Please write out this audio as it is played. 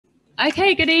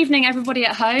Okay, good evening everybody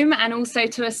at home, and also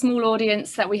to a small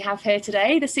audience that we have here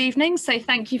today, this evening, so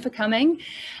thank you for coming.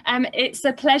 It's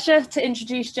a pleasure to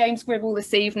introduce James Gribble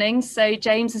this evening. So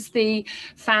James is the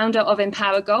founder of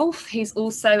Empower Golf. He's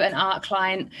also an art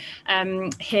client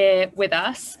here with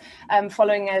us,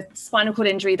 following a spinal cord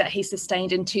injury that he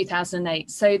sustained in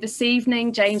 2008. So this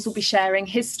evening, James will be sharing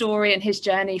his story and his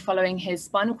journey following his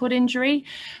spinal cord injury,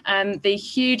 the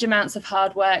huge amounts of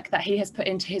hard work that he has put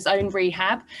into his own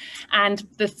rehab. And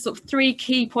the sort of three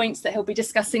key points that he'll be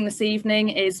discussing this evening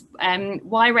is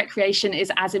why recreation is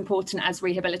as important as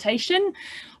rehabilitation,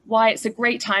 why it's a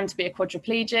great time to be a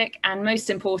quadriplegic, and most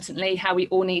importantly, how we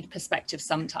all need perspective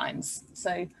sometimes.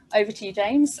 So over to you,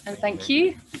 James, and thank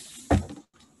you.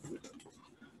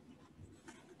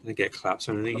 I get claps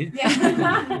or anything here?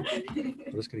 Yeah.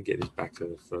 I'm just going to get this back to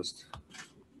the first.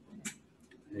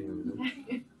 Hang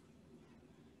on.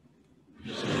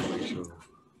 Just make sure.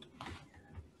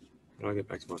 I'll get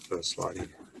back to my first slide here.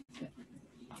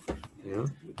 Yeah?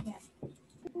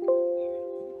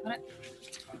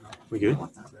 We good?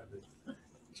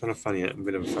 It's not a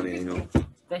bit of a funny angle.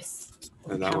 This.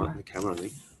 No, that one, the camera, I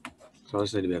think. So I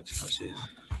just need to be able to touch this.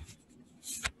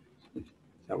 Is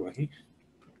that working?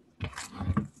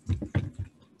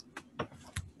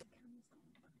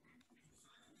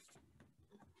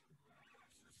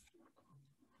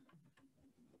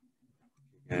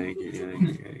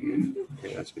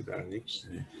 Yeah, that's a bit better, I think.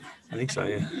 I think so,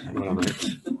 yeah. Well done,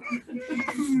 mate.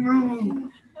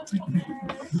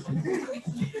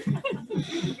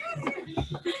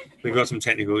 We've got some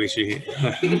technical issue here.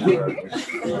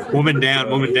 Woman down,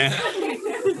 woman down.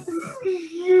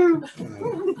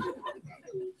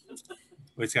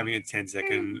 It's coming a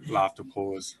 10-second laughter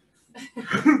pause.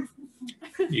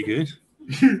 You good?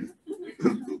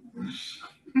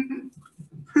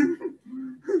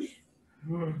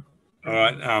 All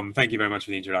right, thank you very much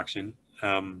for the introduction.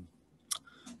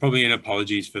 Probably an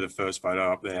apologies for the first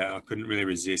photo up there. I couldn't really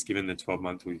resist, given the 12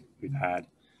 months we've had,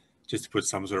 just to put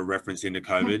some sort of reference into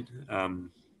COVID.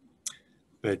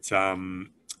 But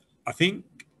I think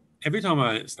every time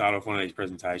I start off one of these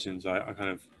presentations, I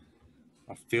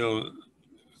feel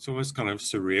it's almost kind of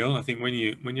surreal. I think when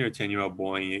you're a 10-year-old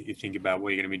boy and you think about what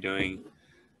you're going to be doing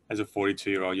as a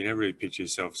 42-year-old, you never really picture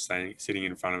yourself sitting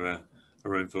in front of a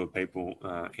room full of people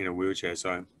in a wheelchair. So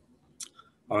I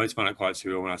always find it quite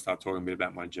surreal when I start talking a bit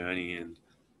about my journey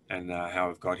and how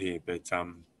I've got here. But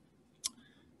tonight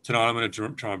I'm going to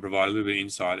try and provide a little bit of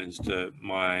insight into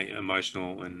my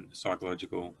emotional and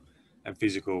psychological and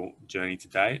physical journey to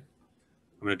date.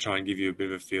 I'm going to try and give you a bit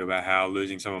of a feel about how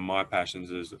losing some of my passions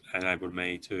has enabled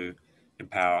me to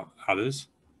empower others.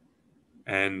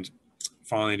 And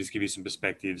finally, just give you some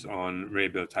perspectives on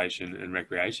rehabilitation and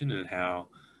recreation and how,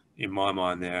 in my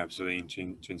mind, they're absolutely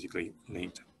intrinsically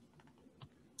linked.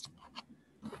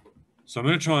 So I'm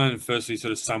going to try and firstly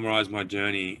sort of summarize my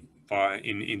journey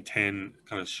in 10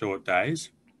 kind of short days.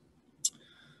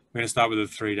 I'm going to start with the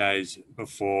 3 days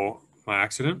before my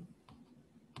accident.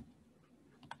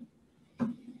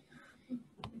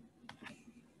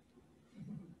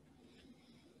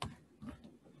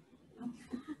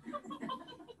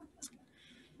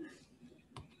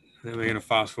 Then we're going to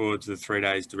fast forward to the 3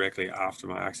 days directly after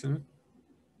my accident.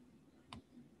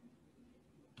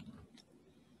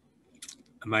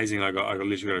 Amazing, I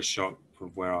literally got a shot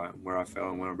of where I fell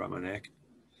and where I broke my neck.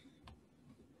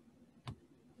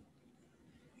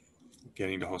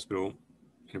 Getting to hospital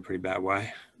in a pretty bad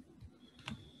way.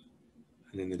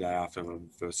 And then the day after, I'm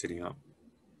first sitting up.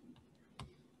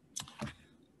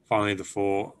 Finally, the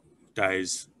 4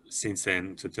 days since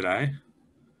then to today.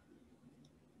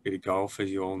 Bit of golf,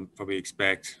 as you all probably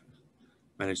expect.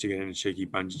 Managed to get in a cheeky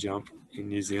bungee jump in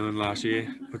New Zealand last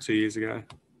year or 2 years ago.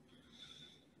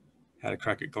 Had a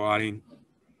crack at gliding.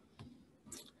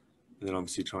 And then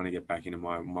obviously trying to get back into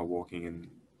my walking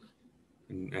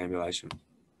and ambulation.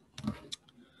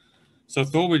 So I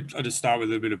thought I'd just start with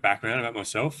a little bit of background about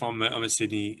myself. I'm a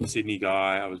Sydney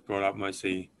guy. I was brought up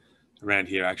mostly around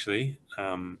here, actually.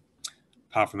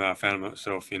 Apart from that, I found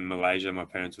myself in Malaysia. My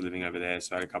parents were living over there,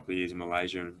 so I had a couple of years in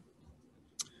Malaysia. And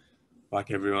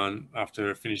like everyone,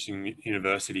 after finishing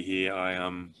university here, I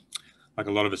like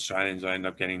a lot of Australians, I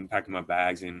ended up packing my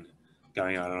bags and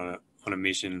going out on a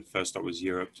mission. First stop was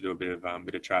Europe to do a bit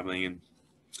of traveling. And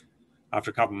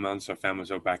after a couple of months, I found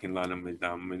myself back in London with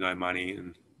no money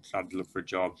and started to look for a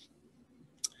job.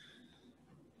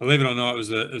 Believe it or not, it was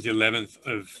the 11th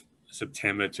of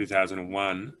September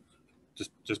 2001.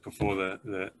 Just before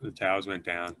the towers went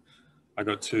down, I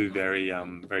got 2 very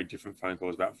different phone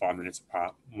calls about 5 minutes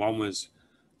apart. One was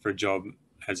for a job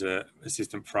as an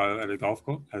assistant pro at a golf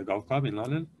club in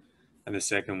London, and the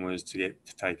second was to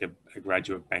take a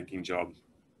graduate banking job.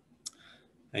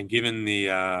 And given the,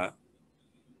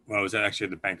 well, it was actually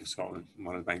at the Bank of Scotland,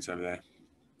 one of the banks over there.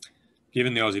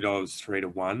 Given the Aussie dollar was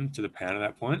 3-1 to the pound at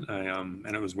that point, and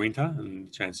it was winter, and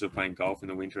the chances of playing golf in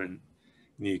the winter in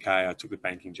the UK, I took the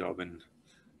banking job, and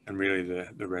really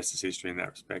the rest is history in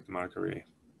that respect of my career.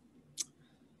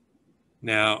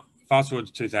 Now, fast forward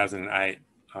to 2008,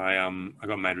 I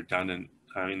got made redundant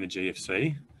in the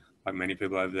GFC, like many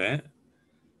people over there.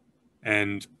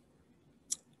 And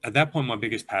at that point, my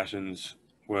biggest passions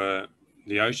were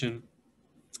the ocean,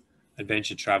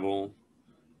 adventure travel,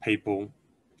 people,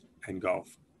 and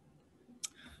golf.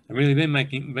 And really, being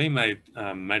made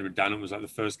redundant was like the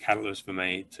first catalyst for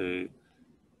me to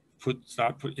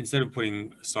instead of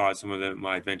putting aside some of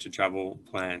my adventure travel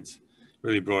plans,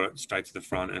 really brought it straight to the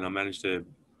front, and I managed to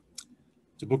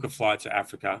book a flight to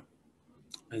Africa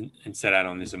and set out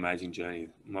on this amazing journey.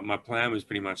 My plan was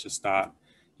pretty much to start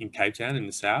in Cape Town in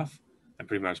the south and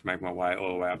pretty much make my way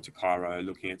all the way up to Cairo,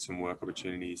 looking at some work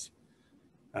opportunities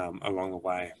along the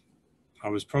way. I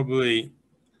was probably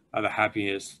the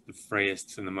happiest, the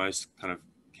freest, and the most kind of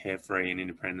carefree and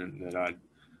independent that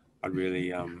I'd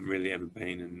really ever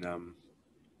been. And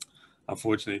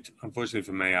unfortunately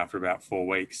for me, after about 4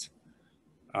 weeks,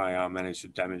 I managed to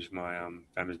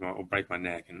break my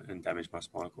neck and damage my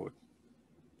spinal cord.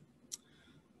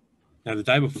 Now, the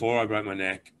day before I broke my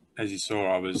neck, as you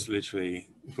saw, I was literally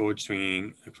gorge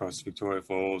swinging across Victoria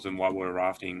Falls and whitewater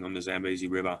rafting on the Zambezi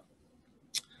River.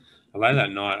 Later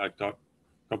that night, I got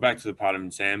back to the part of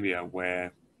Zambia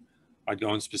where I'd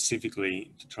gone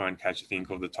specifically to try and catch a thing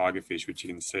called the tigerfish, which you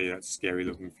can see, that scary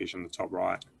looking fish on the top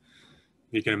right.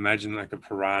 You can imagine like a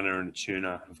piranha and a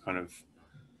tuna have kind of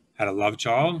had a love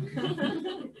child.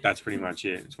 That's pretty much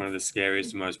it. It's one of the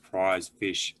scariest and most prized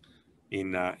fish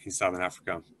in Southern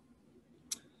Africa.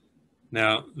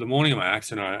 Now, the morning of my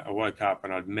accident, I woke up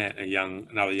and I'd met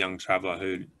another young traveller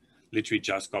who literally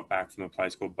just got back from a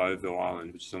place called Boville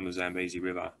Island, which is on the Zambezi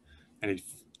River, and he'd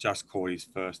just caught his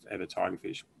first ever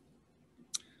tigerfish.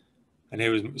 And he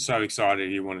was so excited,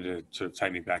 he wanted to sort of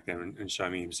take me back there and show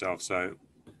me himself. So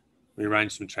we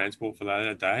arranged some transport for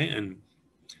that day, and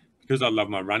because I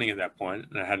loved my running at that point,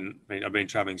 and I've been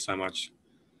traveling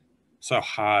so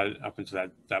hard up until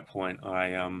that point,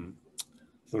 I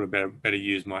thought I'd better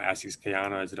use my Asics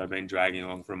Keanos that I've been dragging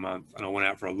along for a month, and I went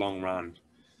out for a long run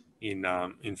in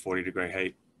 40-degree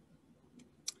heat.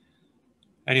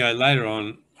 Anyway, later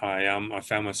on, I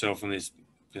found myself on this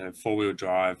 4-wheel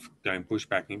drive going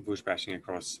bushbashing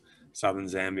across southern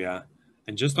Zambia,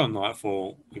 and just on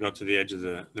nightfall, we got to the edge of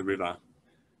the river,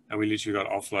 and we literally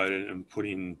got offloaded and put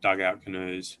in dugout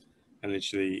canoes and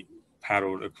literally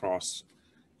paddled across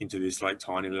into this like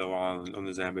tiny little island on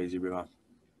the Zambezi River.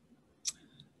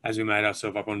 As we made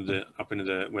ourselves up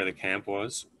into where the camp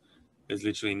was, there's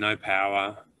literally no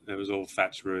power. There was all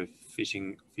thatched roof,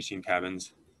 fishing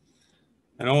cabins.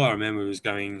 And all I remember was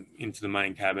going into the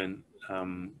main cabin,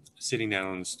 sitting down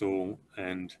on the stool,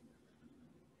 and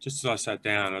just as I sat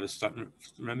down, I just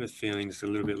remember feeling just a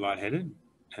little bit lightheaded.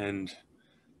 And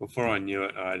before I knew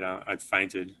it, I'd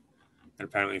fainted and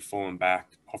apparently fallen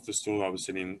back off the stool I was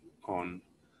sitting on,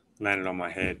 landed on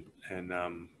my head, and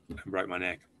broke my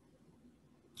neck.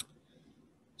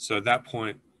 So at that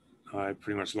point, I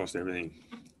pretty much lost everything.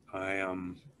 I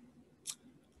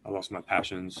lost my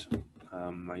passions.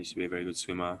 I used to be a very good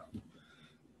swimmer.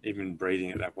 Even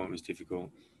breathing at that point was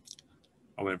difficult.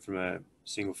 I went from a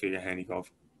single-figure handed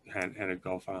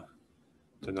golfer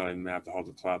to not even being able to hold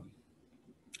the club.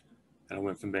 And I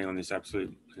went from being on this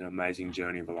absolute amazing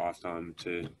journey of a lifetime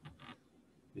to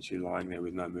literally lying there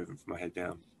with no movement from my head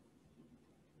down.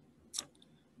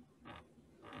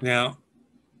 Now,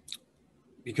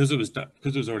 because it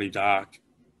was already dark,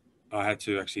 I had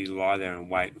to actually lie there and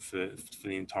wait for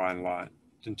the entire night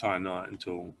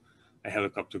until a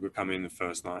helicopter could come in the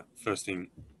first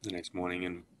thing the next morning.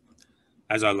 And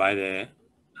as I lay there,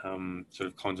 sort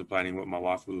of contemplating what my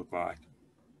life would look like,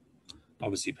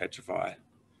 obviously petrified,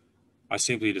 I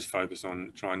simply just focused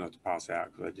on trying not to pass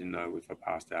out, because I didn't know if I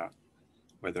passed out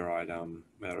whether I'd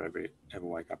ever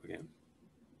wake up again.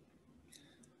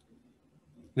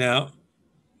 Now,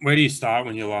 where do you start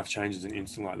when your life changes in an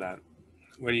instant like that?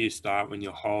 Where do you start when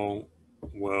your whole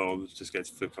world just gets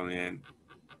flipped on the end?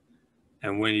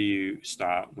 And where do you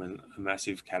start when a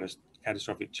massive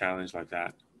catastrophic challenge like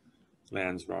that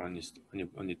lands right on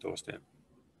your doorstep?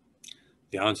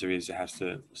 The answer is it has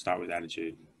to start with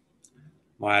attitude.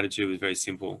 My attitude was very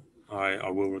simple. I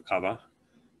will recover,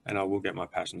 and I will get my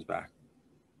passions back.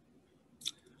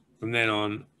 From then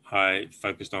on, I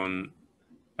focused on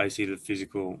basically the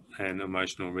physical and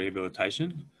emotional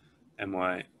rehabilitation, and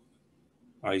my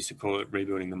I used to call it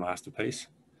rebuilding the masterpiece.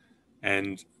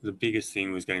 And the biggest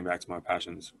thing was getting back to my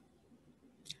passions.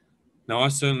 Now, I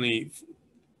certainly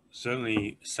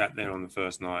sat there on the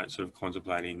first night, sort of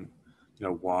contemplating,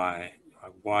 why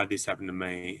this happened to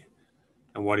me,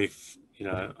 and what if,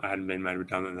 I hadn't been made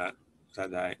redundant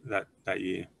that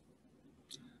year,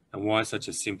 and why such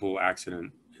a simple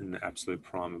accident in the absolute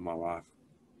prime of my life.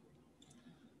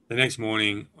 The next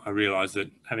morning, I realized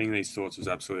that having these thoughts was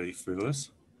absolutely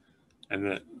frivolous, and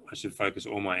that I should focus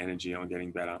all my energy on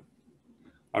getting better.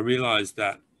 I realized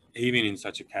that even in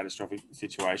such a catastrophic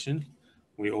situation,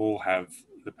 we all have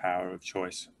the power of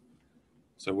choice.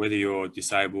 So whether you're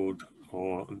disabled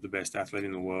or the best athlete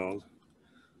in the world,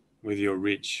 whether you're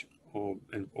rich or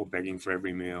begging for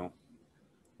every meal,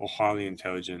 or highly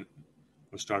intelligent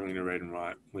or struggling to read and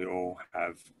write, we all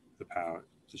have the power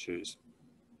to choose.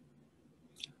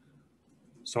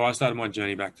 So I started my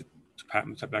journey back to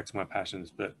my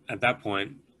passions. But at that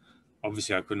point,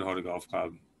 obviously I couldn't hold a golf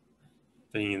club.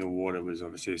 Being in the water was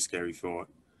obviously a scary thought.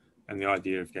 And the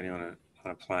idea of getting on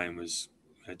a plane was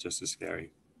just as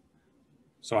scary.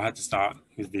 So I had to start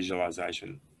with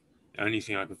visualization. The only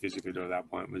thing I could physically do at that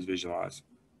point was visualize.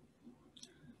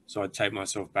 So I'd take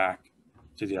myself back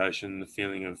to the ocean, the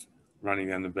feeling of running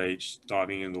down the beach,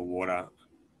 diving into the water.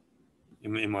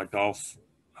 In my golf,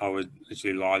 I would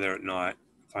literally lie there at night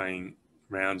playing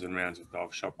rounds and rounds of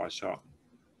golf, shot by shot.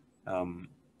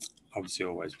 Obviously,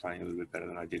 always playing a little bit better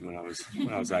than I did when I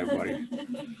was able-bodied.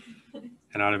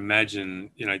 And I'd imagine,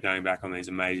 going back on these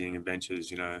amazing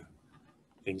adventures,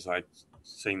 things like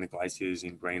seeing the glaciers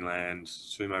in Greenland,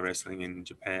 sumo wrestling in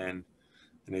Japan,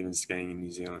 and even skiing in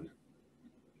New Zealand.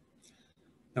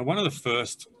 Now, one of the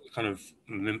first kind of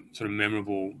sort of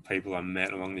memorable people I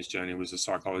met along this journey was a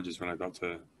psychologist when I got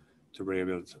to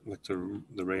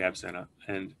the rehab center.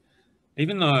 And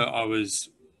even though I was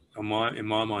in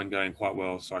my mind going quite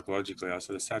well psychologically, I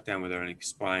sort of sat down with her and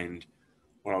explained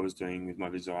what I was doing with my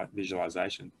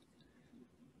visualization.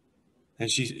 And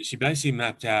she basically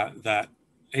mapped out that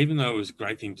even though it was a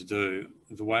great thing to do,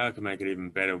 the way I could make it even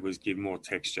better was give more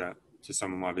texture to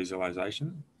some of my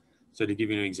visualization. So to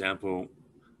give you an example,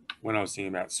 when I was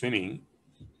thinking about swimming,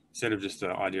 instead of just the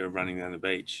idea of running down the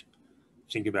beach,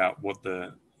 think about what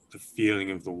the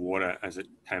feeling of the water as it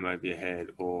came over your head,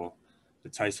 or the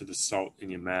taste of the salt in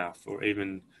your mouth, or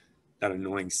even that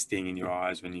annoying sting in your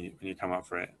eyes when you come up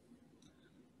for it.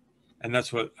 And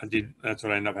that's what I did. That's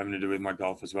what I ended up having to do with my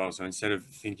golf as well. So instead of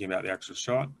thinking about the actual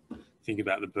shot, think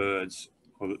about the birds,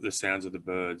 or the sounds of the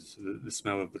birds, the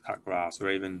smell of the cut grass,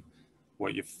 or even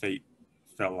what your feet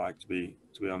felt like to be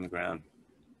on the ground.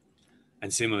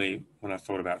 And similarly, when I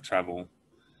thought about travel,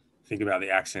 think about the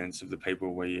accents of the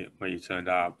people where you turned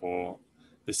up, or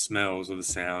the smells or the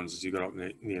sounds as you got off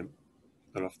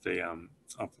the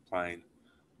plane,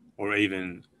 or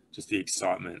even just the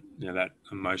excitement, that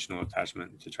emotional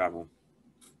attachment to travel.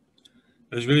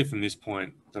 It was really from this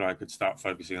point that I could start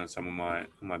focusing on some of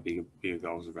my bigger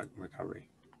goals of recovery.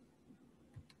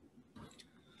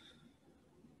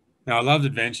 Now, I loved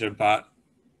adventure, but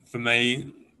for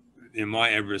me,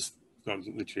 my Everest got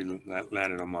literally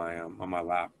landed on my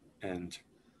lap, and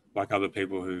like other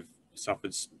people who've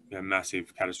suffered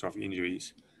massive catastrophic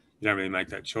injuries, you don't really make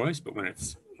that choice. But when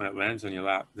it lands on your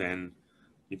lap, then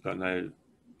you've got no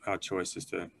choice just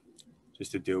to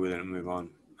deal with it and move on.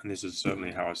 And this is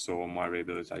certainly how I saw my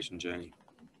rehabilitation journey.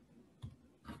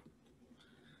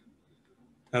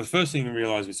 Now, the first thing I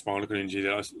realized with spinal cord injury,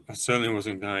 that I certainly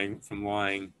wasn't going from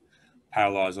lying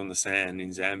paralyzed on the sand in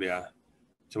Zambia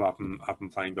to up and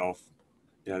playing golf,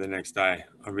 the next day.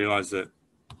 I realized that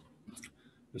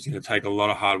it was going to take a lot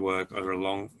of hard work over a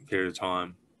long period of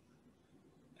time,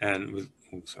 and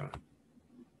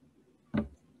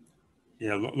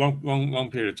long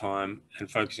period of time,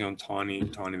 and focusing on tiny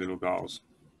little goals.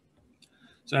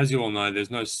 So as you all know,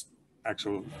 there's no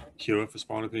actual cure for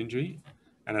spinal cord injury,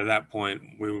 and at that point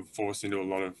we were forced into a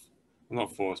lot of, well,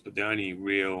 not forced, but the only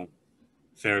real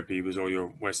therapy was all your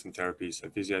Western therapies, so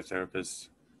physiotherapists,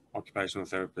 occupational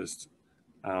therapists,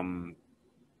 aqua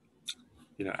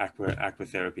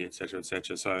therapy,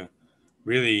 etc. So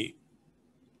really,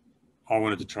 I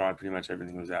wanted to try pretty much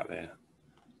everything that was out there.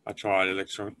 I tried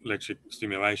electric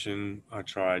stimulation. I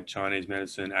tried Chinese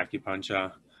medicine,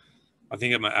 acupuncture. I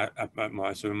think at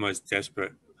my sort of most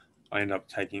desperate, I ended up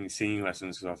taking singing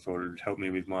lessons because I thought it would help me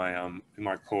with my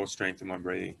core strength and my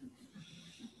breathing.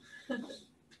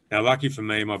 Now, lucky for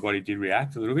me, my body did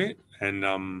react a little bit, and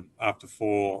after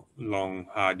 4 long,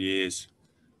 hard years,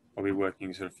 probably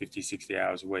working sort of 50, 60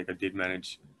 hours a week, I did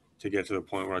manage to get to the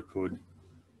point where I could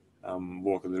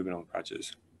walk a little bit on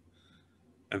crutches.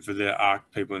 And for the ARC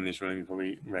people in this room, you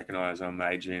probably recognise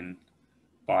Adrian.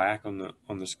 BIAC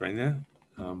on the screen there.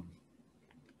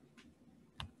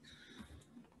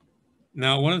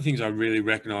 Now, one of the things I really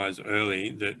recognised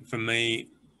early, that for me,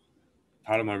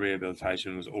 part of my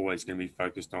rehabilitation was always going to be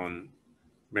focused on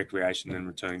recreation and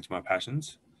returning to my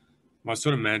passions. My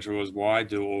sort of mantra was, why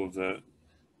do all of the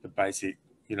basic,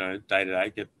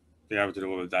 day-to-day, be able to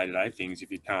do all the day-to-day things if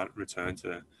you can't return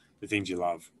to the things you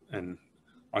love? And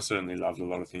I certainly loved a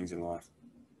lot of things in life.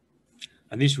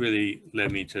 And this really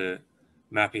led me to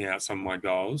mapping out some of my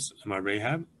goals and my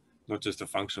rehab, not just the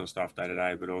functional stuff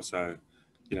day-to-day, but also,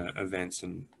 events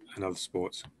and other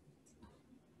sports.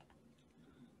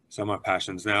 So my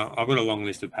passions. Now, I've got a long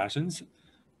list of passions,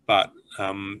 but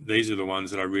these are the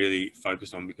ones that I really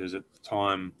focused on because at the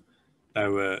time they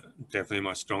were definitely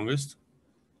my strongest.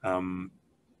 And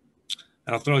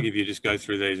I thought I'd just go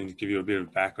through these and give you a bit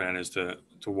of background as to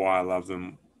why I love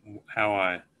them, how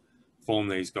I formed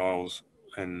these goals,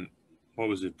 and what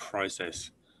was the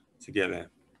process to get there.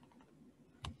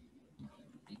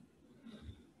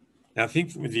 Now, I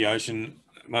think with the ocean,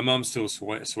 my mum still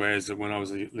swears that when I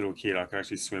was a little kid, I could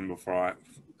actually swim before I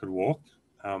could walk.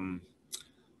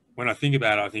 When I think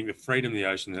about it, I think the freedom of the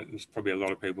ocean that there's probably a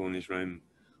lot of people in this room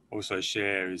also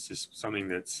share is just something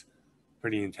that's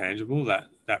pretty intangible.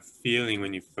 That feeling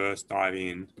when you first dive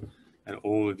in and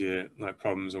all of your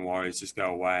problems and worries just go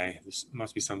away. There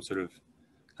must be some sort of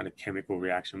kind of chemical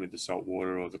reaction with the salt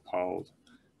water or the cold.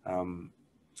 And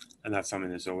that's something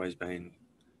that's always been,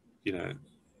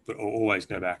 but always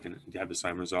go back and have the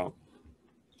same result.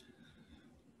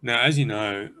 Now, as you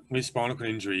know, with spinal cord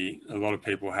injury, a lot of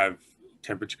people have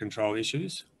temperature control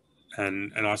issues.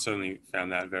 And I certainly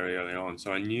found that very early on.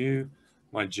 So I knew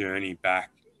my journey back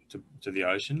to the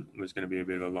ocean was going to be a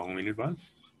bit of a long-winded one.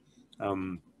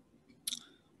 One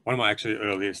of my actually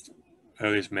earliest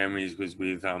memories was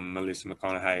with Melissa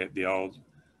McConaughey at the old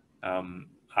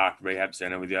Arc Rehab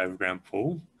Centre with the overground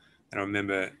pool. And I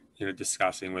remember,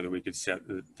 discussing whether we could set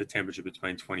the temperature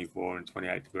between 24 and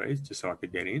 28 degrees just so I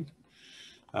could get in.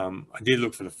 I did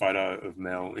look for the photo of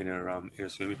Mel in her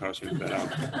swimming costume, but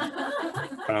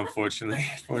unfortunately,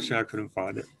 I couldn't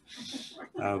find it.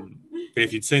 But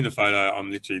if you'd seen the photo,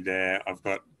 I'm literally there. I've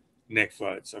got neck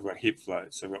floats, I've got hip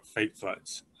floats, I've got feet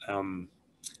floats.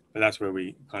 But that's where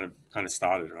we kind of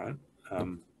started, right? But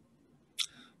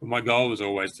my goal was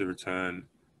always to return,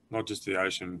 not just to the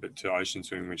ocean, but to ocean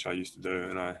swimming, which I used to do.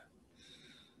 And I,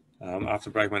 after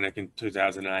breaking my neck in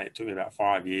 2008, it took me about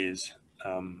 5 years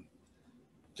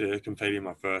to compete in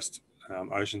my first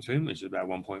ocean swim, which is about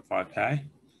 1.5K.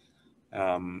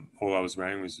 All I was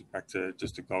wearing was back to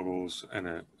just the goggles and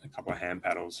a couple of hand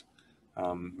paddles,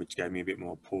 which gave me a bit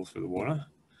more pull through the water.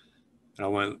 And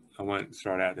I won't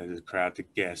throw it out there to the crowd to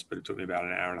guess, but it took me about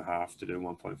an hour and a half to do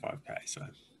 1.5K. So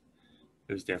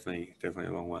it was definitely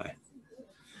a long way.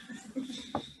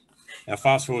 Now,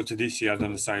 fast forward to this year, I've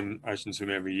done the same ocean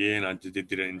swim every year, and I did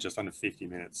it in just under 50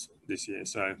 minutes this year.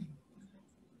 So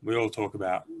we all talk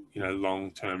about,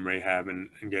 long-term rehab and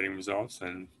getting results,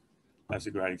 and that's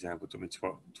a great example. It took me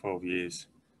 12 years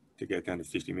to get down to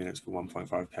 50 minutes for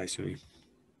 1.5K swimming.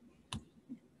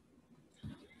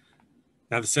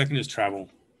 Now, the second is travel.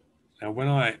 Now,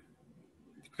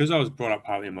 because I was brought up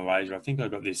partly in Malaysia, I think I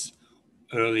got this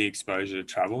early exposure to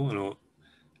travel,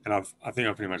 and I think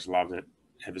I pretty much loved it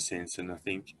ever since. And I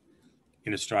think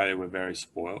in Australia we're very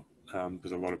spoiled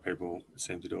because a lot of people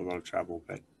seem to do a lot of travel.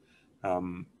 But I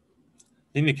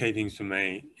think the key things for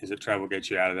me is that travel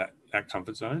gets you out of that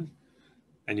comfort zone,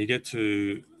 and you get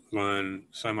to learn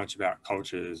so much about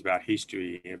cultures, about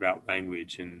history, about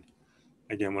language, and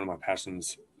again, one of my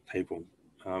passions, people.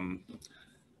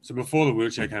 So before the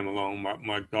wheelchair came along,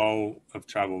 my goal of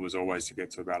travel was always to get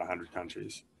to about 100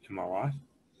 countries in my life.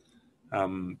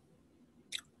 And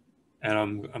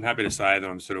I'm happy to say that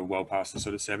I'm sort of well past the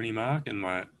sort of 70 mark, and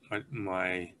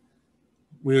my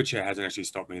wheelchair hasn't actually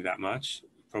stopped me that much.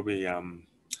 Probably one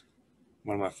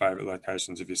of my favourite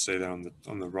locations, if you see that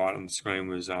on the right on the screen,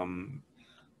 was I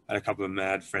had a couple of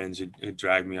mad friends who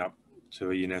dragged me up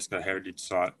to a UNESCO heritage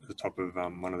site at the top of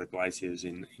one of the glaciers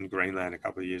in Greenland a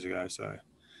couple of years ago. So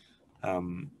I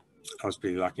was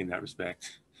pretty lucky in that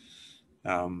respect.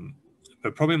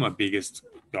 But probably my biggest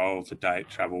goal to date,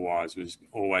 travel-wise, was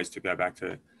always to go back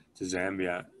to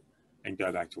Zambia and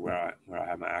go back to where I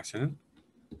had my accident.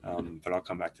 But I'll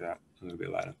come back to that a little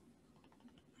bit later.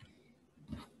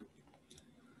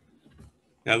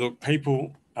 Now, look,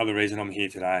 people are the reason I'm here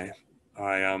today.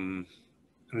 In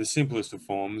the simplest of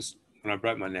forms, when I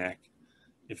broke my neck,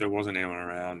 if there wasn't anyone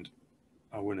around,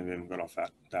 I wouldn't have even got off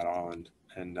that island.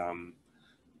 And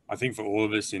I think for all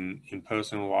of us in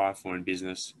personal life or in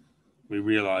business, we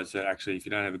realise that actually if you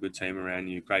don't have a good team around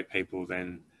you, great people,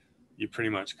 then you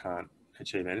pretty much can't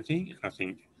achieve anything. And I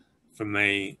think for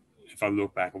me, if I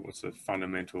look back at what's the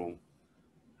fundamental,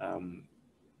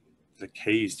 the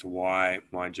keys to why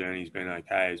my journey's been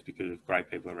okay is because of great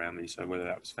people around me. So whether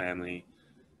that was family,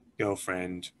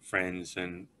 girlfriend, friends,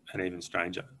 and even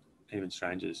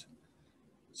strangers.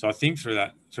 So I think through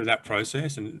that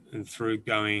process and through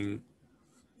going,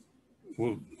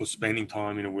 well, spending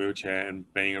time in a wheelchair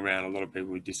and being around a lot of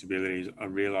people with disabilities, I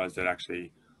realized that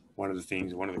actually one of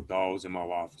the goals in my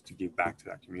life is to give back to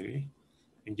that community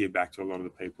and give back to a lot of the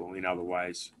people in other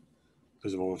ways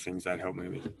because of all the things that helped me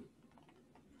with.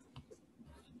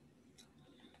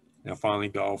 Now, finally,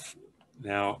 golf.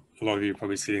 Now, a lot of you are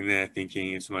probably sitting there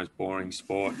thinking it's the most boring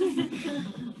sport.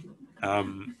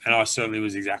 And I certainly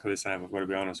was exactly the same. I've got to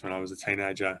be honest. When I was a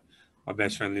teenager, my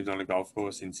best friend lived on a golf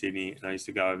course in Sydney, and I used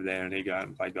to go over there and he'd go out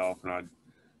and play golf, and I'd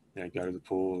go to the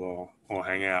pool or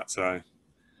hang out. So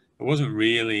it wasn't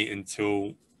really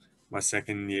until my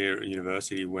second year at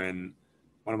university when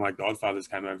one of my godfathers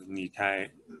came over from the UK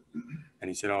and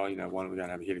he said, "Oh, why don't we go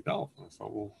and have a hit of golf?" And I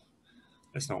thought, well,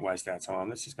 let's not waste our time.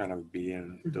 Let's just go and have a beer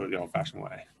and do it the old-fashioned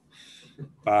way.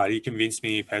 But he convinced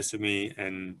me, he pestered me,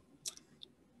 and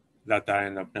that day I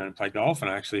ended up going to play golf. And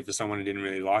actually, for someone who didn't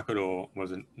really like it or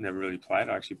never really played,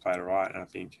 I actually played it right. And I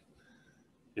think,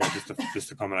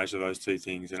 just a combination of those two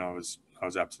things, and I was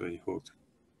absolutely hooked.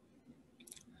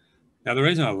 Now, the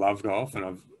reason I love golf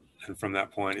and from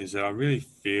that point is that I really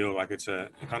feel like it's a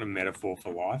kind of metaphor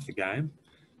for life, the game.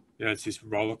 It's this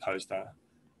roller coaster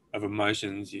of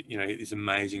emotions. You hit this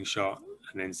amazing shot,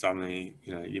 and then suddenly,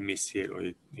 you miss hit or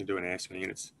you do an air swing.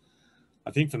 And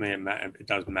I think for me, it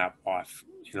does map life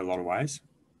in a lot of ways.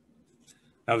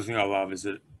 Another thing I love is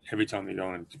that every time you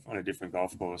go on a different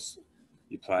golf course,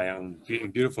 you play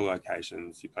in beautiful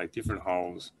locations, you play different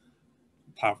holes,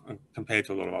 compared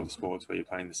to a lot of other sports where you're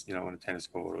playing this, on a tennis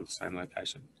court or the same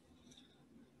location.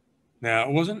 Now,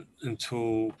 it wasn't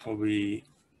until probably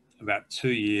about 2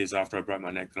 years after I broke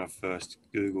my neck that I first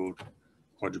Googled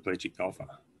quadriplegic golfer.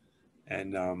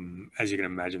 And as you can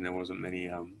imagine, there wasn't many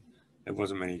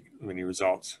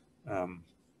results. Now,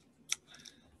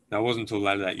 it wasn't until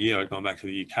later that year I'd gone back to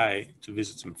the UK to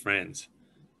visit some friends,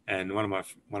 and one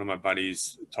of my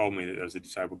buddies told me that there was a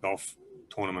disabled golf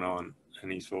tournament on,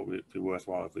 and he thought it would be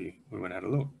worthwhile if we went and had a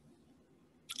look.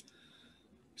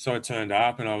 So I turned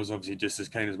up, and I was obviously just as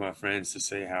keen as my friends to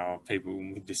see how people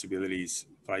with disabilities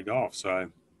play golf. So I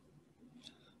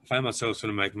found myself sort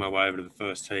of making my way over to the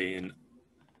first tee and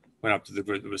went up to the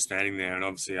group that was standing there and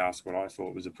obviously asked what I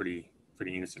thought was a pretty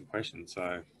innocent question.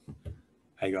 So,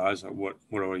 hey guys, what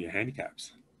are all your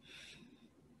handicaps?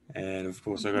 And of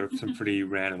course, I got some pretty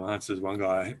random answers. One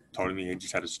guy told me he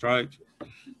just had a stroke.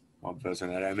 One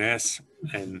person had MS,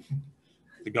 and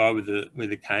the guy with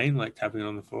the cane, like tapping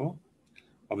on the floor,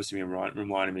 obviously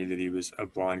reminded me that he was a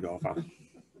blind golfer.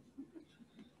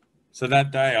 So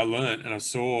that day I learned and I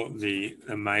saw the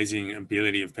amazing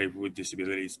ability of people with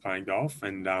disabilities playing golf,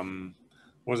 and it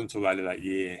wasn't until later that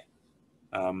year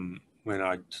when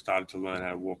I started to learn how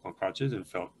to walk on crutches and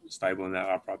felt stable in that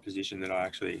upright position that I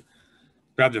actually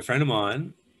grabbed a friend of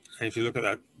mine. And if you look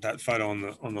at that photo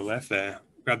on the left there,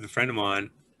 grabbed a friend of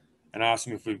mine and asked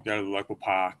him if we'd go to the local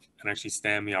park and actually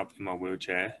stand me up in my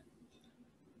wheelchair.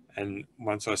 And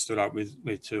once I stood up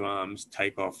with two arms,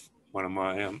 take off one of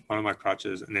my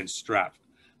crutches and then strap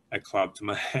a club to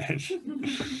my head,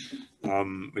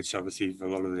 which obviously for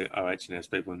a lot of the OHS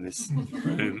people in this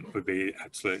room would be an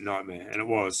absolute nightmare, and it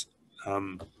was.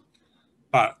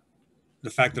 But the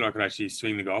fact that I could actually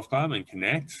swing the golf club and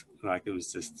connect, like it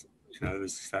was just, it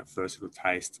was just that first little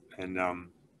taste. And, I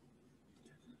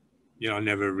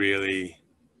never really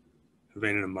have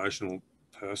been an emotional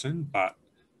person, but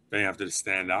being able to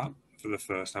stand up for the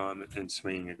first time and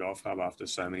swinging a golf club after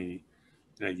so many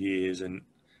years and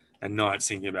nights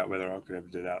thinking about whether I could ever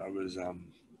do that, it was a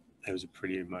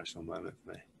pretty emotional moment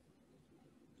for me.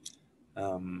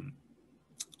 And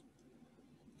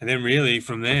then really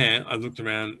from there, I looked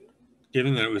around.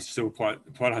 Given that it was still quite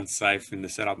unsafe in the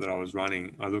setup that I was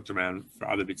running, I looked around for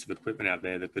other bits of equipment out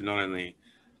there that could not only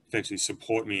potentially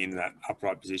support me in that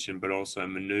upright position, but also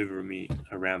maneuver me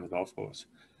around the golf course.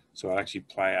 So I actually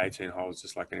play 18 holes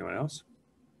just like anyone else.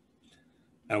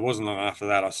 And it wasn't long after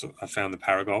that I found the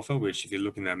Paragolfer, which if you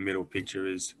look in that middle picture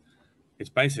it's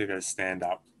basically a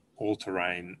stand-up,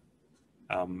 all-terrain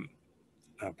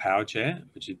power chair,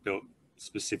 which is built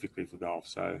specifically for golf.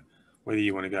 So whether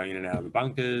you want to go in and out of the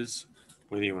bunkers,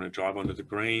 whether you want to drive onto the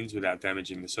greens without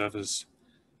damaging the surface,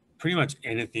 pretty much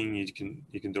anything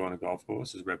you can do on a golf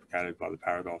course is replicated by the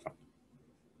Paragolfer.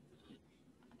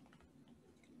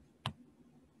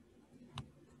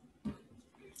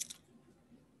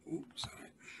 Oops, sorry.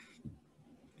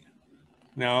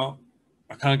 Now,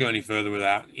 I can't go any further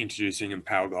without introducing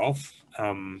Empower Golf.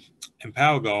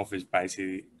 Empower Golf is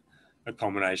basically a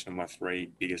combination of my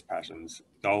three biggest passions: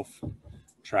 golf,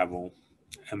 travel,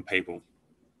 and people.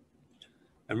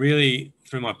 And really,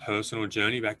 through my personal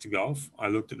journey back to golf, I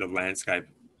looked at the landscape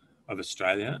of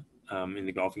Australia in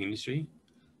the golfing industry.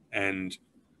 And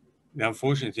the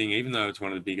unfortunate thing, even though it's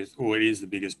one of the biggest, or it is the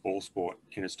biggest ball sport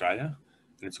in Australia,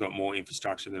 and it's got more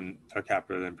infrastructure than per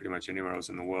capita than pretty much anywhere else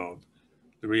in the world,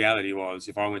 the reality was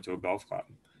if I went to a golf club,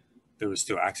 there was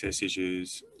still access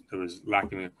issues, there was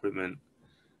lacking equipment.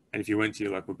 And if you went to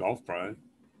your local golf pro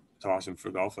to ask him for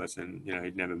a golf lesson, you know,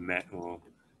 he'd never met or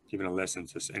given a lesson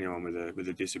to anyone with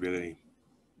a disability.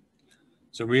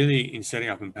 So really, in setting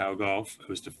up Empower Golf, it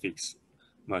was to fix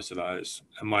most of those.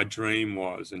 And my dream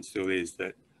was, and still is,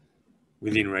 that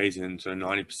within reason, so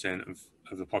 90%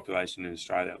 of the population in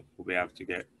Australia will be able to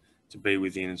get to be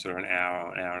within sort of an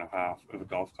hour and a half of a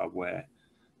golf club where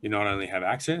you not only have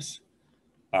access,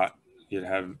 but you'd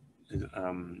have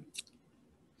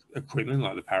equipment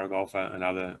like the Paragolfer and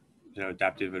other, you know,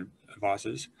 adaptive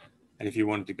devices. And if you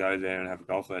wanted to go there and have a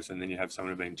golf lesson, then you have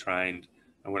someone who'd been trained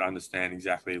and would understand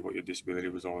exactly what your disability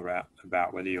was all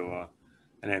about, whether you're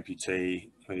an amputee,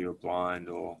 whether you're blind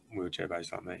or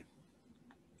wheelchair-based like me.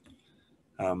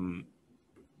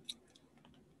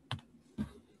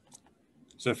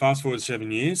 So fast forward 7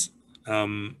 years,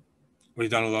 we've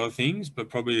done a lot of things, but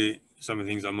probably some of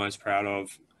the things I'm most proud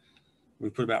of,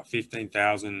 we've put about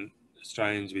 15,000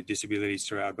 Australians with disabilities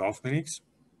through our golf clinics.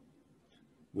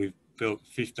 We've built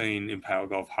 15 Empower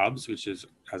Golf hubs, which is,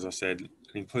 as I said, an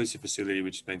inclusive facility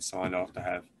which has been signed off to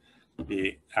have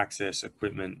the access,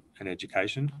 equipment and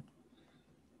education.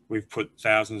 We've put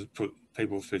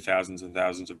people through thousands and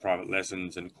thousands of private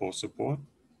lessons and course support.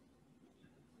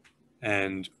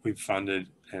 And we've funded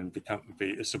and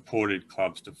supported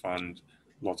clubs to fund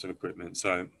lots of equipment.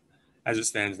 So as it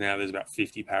stands now, there's about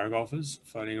 50 paragolfers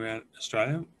floating around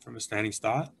Australia from a standing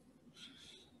start.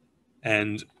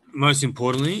 And most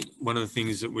importantly, one of the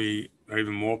things that we are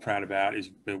even more proud about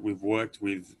is that we've worked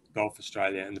with Golf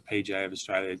Australia and the PGA of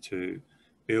Australia to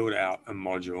build out a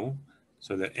module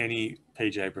so that any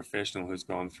PGA professional who's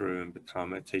gone through and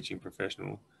become a teaching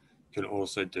professional can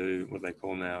also do what they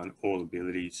call now an all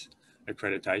abilities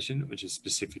accreditation, which is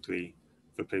specifically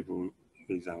for people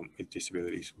with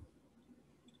disabilities.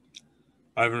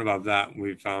 Over and above that,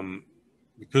 we've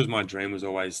because my dream was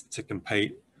always to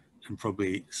compete, and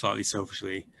probably slightly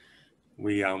selfishly,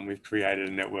 we've created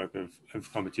a network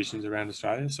of competitions around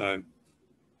Australia. So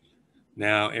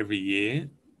now every year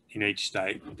in each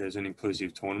state, there's an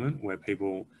inclusive tournament where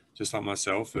people just like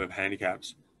myself who have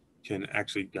handicaps can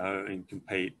actually go and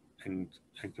compete and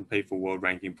compete for world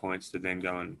ranking points to then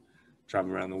go and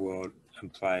travel around the world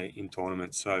and play in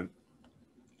tournaments. So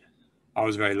I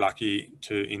was very lucky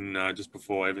to, just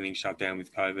before everything shut down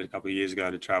with COVID a couple of years ago,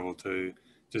 to travel to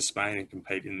Spain and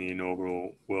compete in the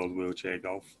inaugural World Wheelchair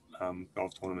Golf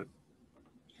tournament.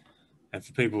 And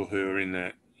for people who are in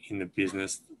the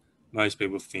business, most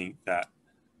people think that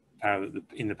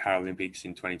in the Paralympics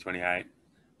in 2028,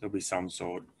 there'll be some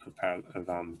sort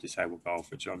of disabled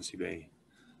golf, which obviously be,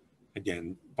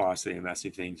 again, biasly a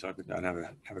massive thing. So I could go and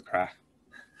have a crack.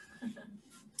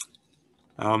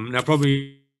 Now,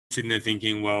 probably sitting there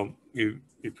thinking, well, you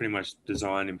pretty much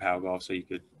designed Empower Golf so you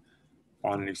could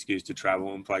find an excuse to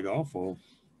travel and play golf. Well,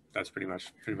 that's pretty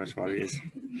much what it is.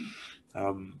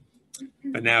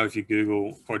 But now, if you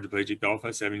Google quadriplegic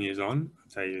golfer 7 years on, I'll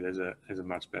tell you there's a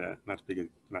much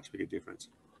bigger difference.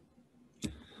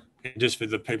 And just for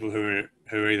the people who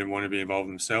either want to be involved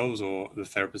themselves, or the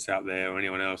therapists out there, or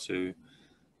anyone else who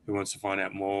wants to find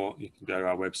out more, you can go to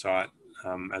our website.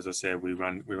 As I said, we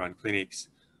run clinics,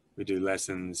 we do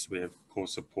lessons, we have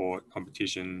course support,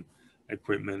 competition,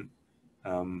 equipment,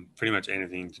 pretty much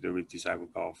anything to do with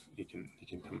disabled golf. You can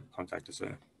contact us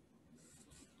there.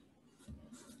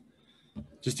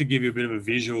 Just to give you a bit of a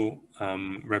visual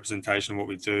representation of what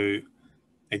we do,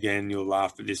 again, you'll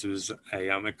laugh, but this was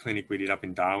a clinic we did up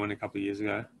in Darwin a couple of years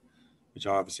ago, which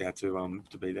I obviously had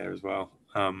to be there as well.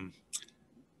 And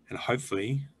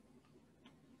hopefully,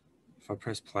 if I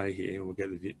press play here, we'll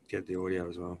get the audio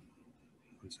as well.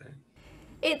 One second.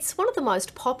 It's one of the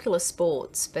most popular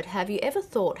sports, but have you ever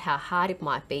thought how hard it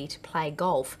might be to play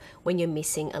golf when you're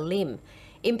missing a limb?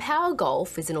 Empower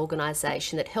Golf is an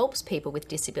organisation that helps people with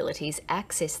disabilities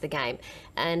access the game,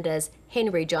 and as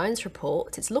Henry Jones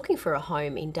reports, it's looking for a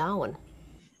home in Darwin.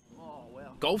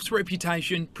 Golf's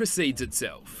reputation precedes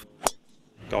itself.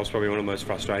 Golf's probably one of the most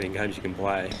frustrating games you can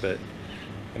play, but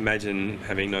imagine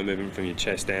having no movement from your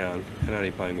chest down and only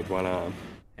playing with one arm.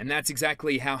 And that's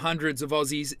exactly how hundreds of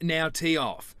Aussies now tee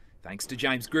off. Thanks to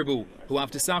James Gribble, who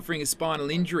after suffering a spinal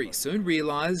injury soon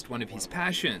realised one of his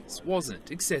passions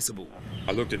wasn't accessible.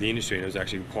 I looked at the industry and it was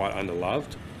actually quite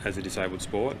underloved as a disabled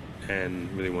sport,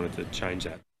 and really wanted to change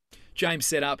that. James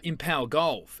set up Empower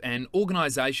Golf, an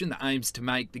organisation that aims to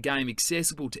make the game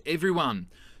accessible to everyone.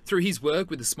 Through his work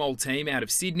with a small team out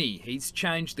of Sydney, he's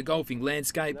changed the golfing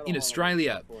landscape in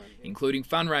Australia, including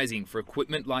fundraising for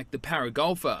equipment like the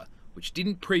Paragolfer, which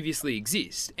didn't previously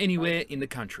exist anywhere in the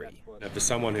country. Now, for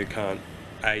someone who can't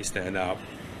A, stand up,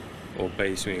 or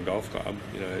B, swing a golf club,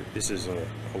 this is a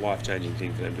life-changing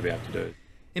thing for them to be able to do.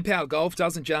 Empower Golf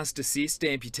doesn't just assist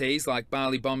amputees like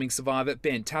Bali bombing survivor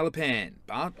Ben Talapan,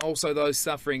 but also those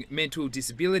suffering mental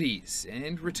disabilities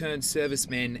and returned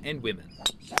servicemen and women.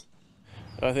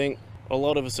 I think a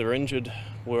lot of us are injured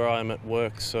where I am at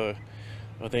work, so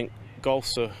I think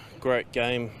golf's a great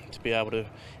game to be able to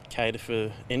cater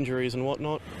for injuries and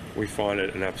whatnot. We find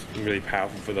it really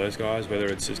powerful for those guys, whether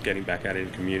it's just getting back out in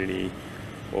the community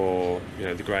or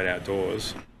the great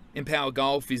outdoors. Empower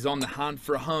Golf is on the hunt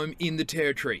for a home in the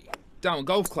Territory. Darwin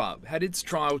Golf Club had its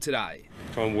trial today.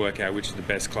 Try and work out which is the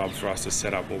best club for us to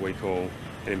set up what we call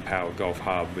an Empower Golf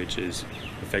Hub, which is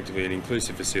effectively an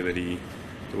inclusive facility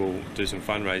that will do some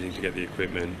fundraising to get the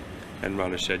equipment and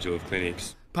run a schedule of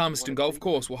clinics. Palmerston Golf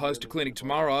Course will host a clinic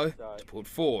tomorrow to put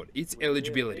forward its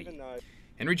eligibility.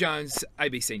 Henry Jones,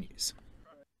 ABC News.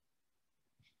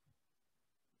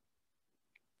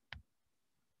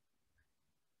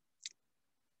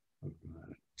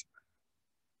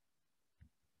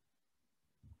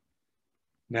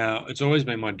 Now, it's always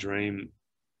been my dream,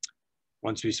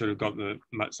 once we sort of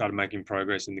started making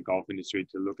progress in the golf industry,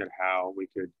 to look at how we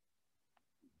could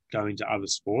go into other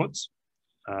sports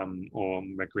or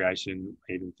recreation,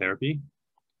 even therapy.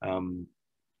 I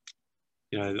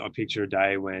picture a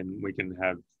day when we can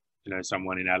have,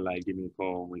 someone in Adelaide give me a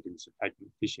call and we can take them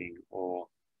fishing or,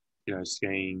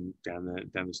 skiing down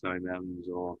the snowy mountains,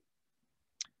 or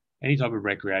any type of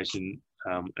recreation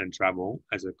and travel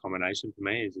as a combination for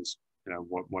me is just,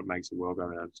 what makes the world go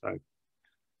round. So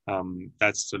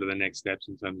that's sort of the next steps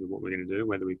in terms of what we're going to do,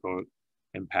 whether we call it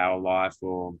Empower Life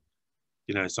or,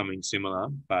 something similar,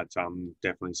 but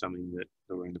definitely something that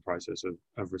we're in the process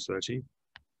of researching.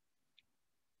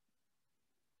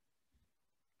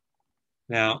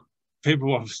 Now,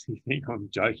 people obviously think I'm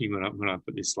joking when I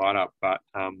put this slide up, but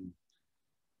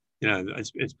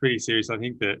it's pretty serious. I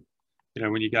think that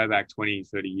when you go back 20,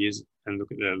 30 years and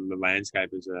look at the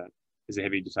landscape as a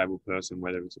heavy disabled person,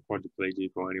 whether it's a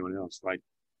quadriplegic or anyone else, like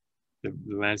the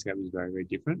landscape is very, very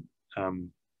different.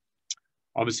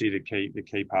 Obviously, the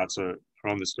key parts are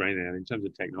on the screen there. In terms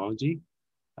of technology,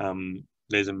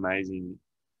 there's amazing,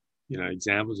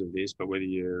 examples of this. But whether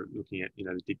you're looking at,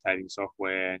 the dictating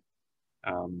software,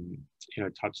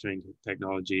 touchscreen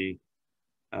technology,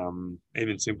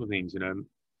 even simple things, the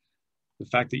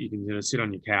fact that you can, sit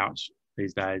on your couch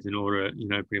these days and order,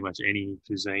 pretty much any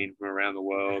cuisine from around the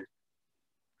world,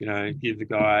 give the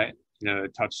guy, a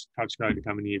touch code to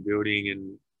come into your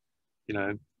building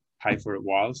and, pay for it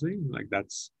wirelessly. Like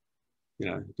that's,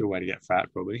 a good way to get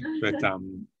fat probably. But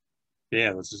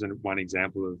that's just one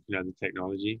example of, the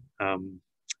technology. In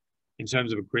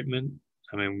terms of equipment,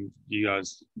 I mean, you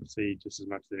guys see just as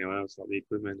much as anyone else, like the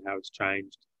equipment, how it's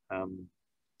changed.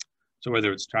 So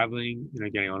whether it's traveling,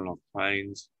 getting on and off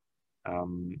planes,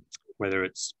 whether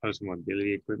it's personal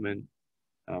mobility equipment,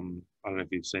 I don't know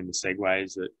if you've seen the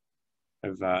segways that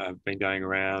have been going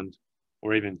around,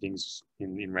 or even things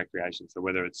in recreation. So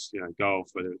whether it's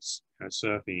golf, whether it's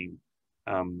surfing,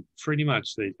 pretty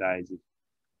much these days,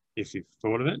 if you've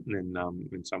thought of it, and then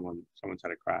when someone's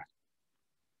had a crack.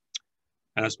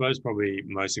 And I suppose probably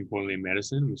most importantly in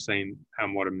medicine, we've seen how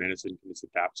modern medicine can just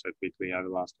adapt so quickly over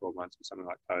the last 12 months with something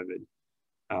like COVID.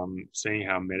 Seeing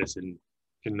how medicine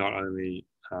can not only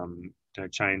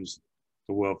change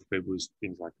the world for people with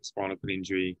things like a spinal cord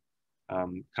injury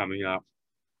coming up.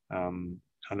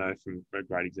 I know a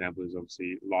great example is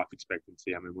obviously life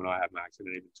expectancy. I mean, when I had my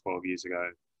accident even 12 years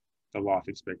ago, the life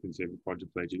expectancy of a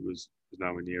quadriplegic was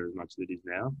nowhere near as much as it is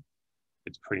now.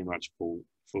 It's pretty much full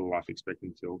life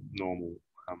expectancy or normal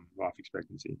life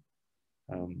expectancy.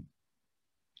 I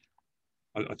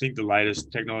think the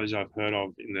latest technology I've heard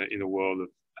of in the world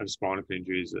of spinal cord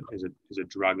injury is a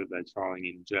drug that they're trialing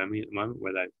in Germany at the moment,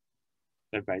 where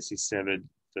they've basically severed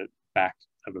the back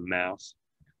of a mouse,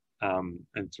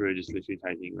 and through just literally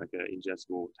taking like an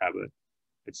ingestible tablet,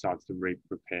 it starts to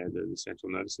repair the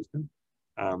central nervous system.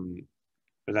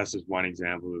 But that's just one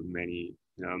example of many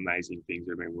amazing things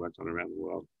that have been worked on around the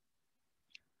world.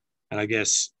 And I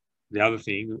guess the other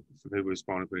thing for people with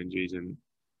spinal cord injuries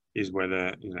is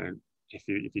whether if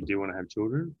you do want to have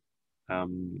children,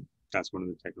 that's one of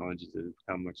the technologies that have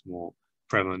become much more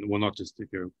prevalent. Well, not just if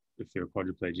you're a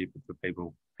quadriplegic, but for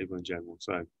people in general.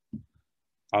 So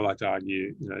I like to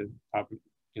argue,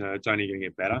 it's only going to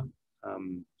get better.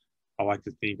 I like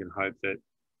to think and hope that,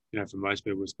 for most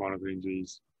people with spinal cord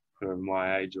injuries who are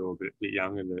my age or a bit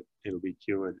younger, that it'll be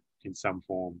cured in some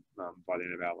form by the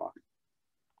end of our life.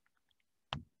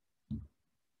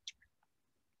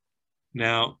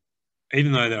 Now,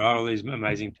 even though there are all these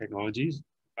amazing technologies,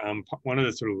 one of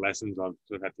the sort of lessons I've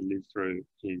sort of had to live through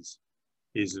is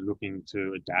looking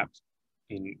to adapt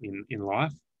in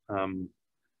life. I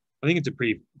think it's a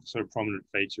pretty sort of prominent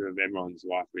feature of everyone's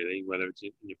life, really, whether it's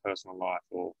in your personal life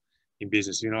or in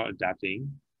business. If you're not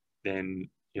adapting, then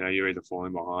you're either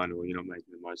falling behind or you're not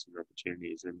making the most of your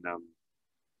opportunities.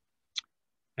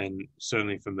 And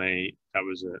certainly for me, that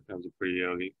was a pretty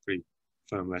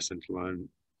firm lesson to learn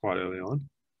quite early on.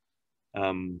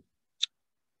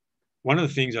 One of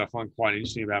the things I find quite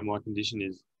interesting about my condition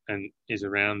is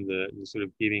around the sort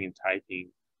of giving and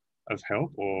taking of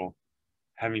help, or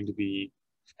having to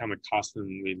become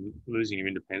accustomed with losing your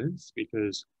independence,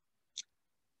 because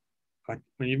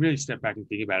when you really step back and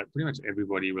think about it, pretty much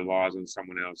everybody relies on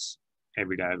someone else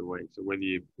every day of the week. So whether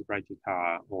you break your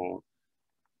car or,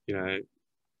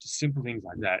 just simple things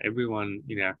like that, everyone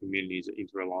in our community is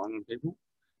inter-reliant on people.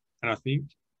 And I think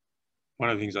one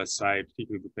of the things I say,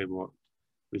 particularly for people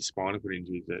with spinal cord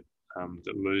injuries that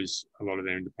lose a lot of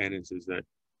their independence, is that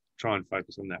try and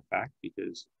focus on that fact,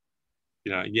 because,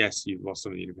 yes, you've lost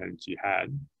some of the independence you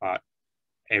had, but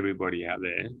everybody out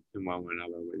there, in one way or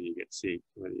another, whether you get sick,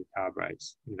 whether your car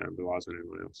breaks, relies on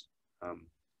everyone else. And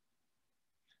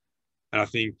I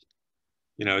think,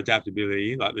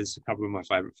 adaptability, like there's a couple of my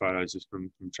favorite photos just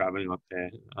from traveling up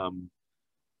there.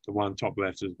 The one top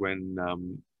left is when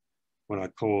I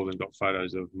called and got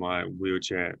photos of my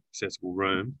wheelchair accessible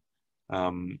room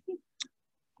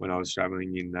when I was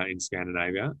traveling in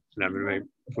Scandinavia, and having to be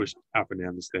pushed up and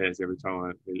down the stairs every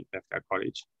time we left our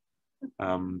cottage.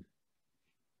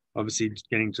 Obviously,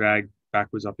 getting dragged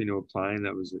backwards up into a plane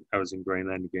that was in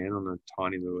Greenland again on a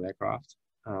tiny little aircraft.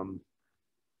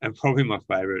 And probably my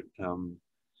favourite,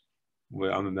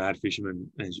 where I'm a mad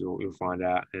fisherman, as you'll find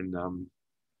out, and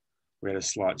we had a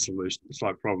slight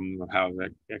problem of how to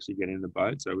actually get in the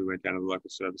boat. So we went down to the local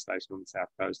service station on the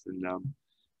south coast and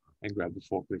grabbed the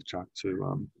forklift truck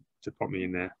to pop me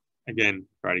in there. Again,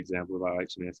 great example of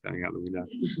OH&S going out the window.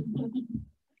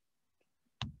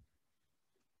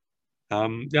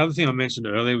 The other thing I mentioned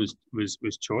earlier was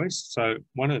choice. So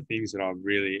one of the things that I've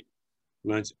really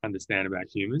learned to understand about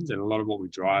humans, and a lot of what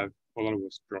drives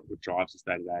us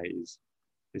day to day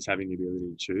is having the ability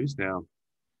to choose. Now,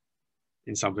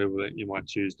 in some people, that you might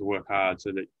choose to work hard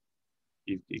so that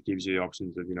it gives you the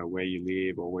options of where you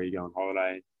live or where you go on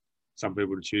holiday. Some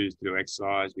people choose to do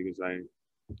exercise because they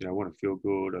want to feel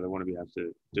good, or they want to be able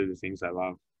to do the things they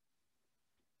love.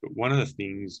 But one of the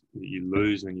things that you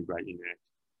lose when you break your neck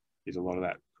is a lot of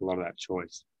that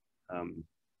choice.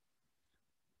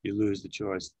 You lose the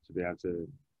choice to be able to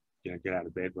get out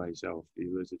of bed by yourself.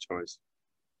 You lose the choice,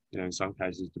 in some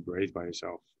cases, to breathe by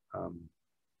yourself.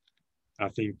 I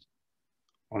think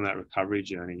on that recovery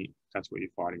journey, that's what you're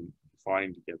fighting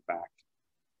to get back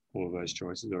all of those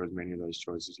choices, or as many of those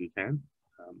choices as you can.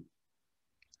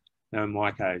 Now, in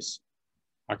my case,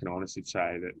 I can honestly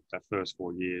say that the first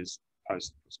 4 years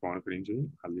post spinal cord injury,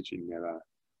 I literally never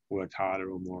worked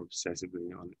harder or more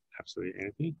obsessively on absolutely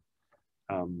anything.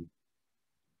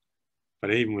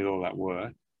 But even with all that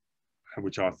work,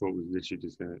 which I thought was literally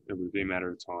it would be a matter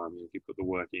of time. If you put the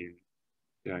work in,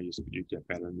 you get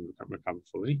better and you recover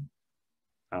fully.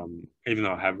 Even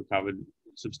though I have recovered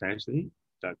substantially,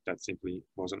 that simply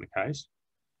wasn't the case.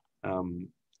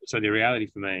 So the reality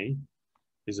for me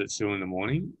is that still in the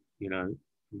morning,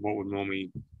 what would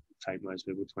normally take most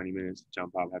people 20 minutes to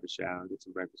jump up, have a shower, get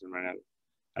some breakfast and run out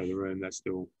of the room, that's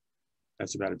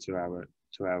about a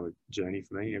 2-hour journey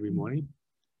for me every morning.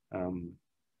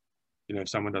 If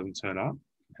someone doesn't turn up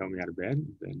and help me out of bed,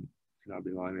 then I'll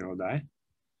be lying there all day.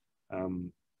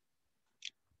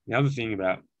 The other thing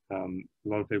about a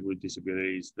lot of people with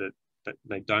disabilities that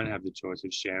they don't have the choice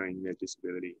of sharing their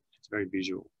disability. It's very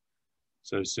visual.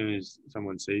 So as soon as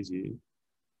someone sees you,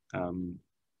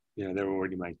 they're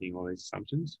already making all these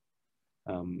assumptions.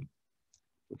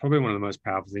 But probably one of the most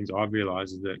powerful things I've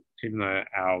realized is that even though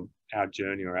our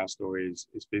journey or our story is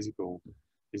physical,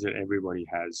 is that everybody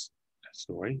has a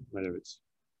story, whether it's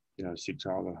a sick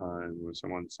child at home or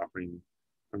someone suffering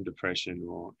from depression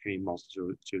or any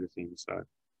multitude of things. So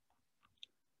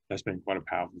that's been quite a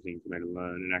powerful thing for me to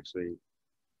learn. And actually,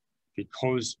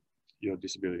 because your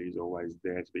disability is always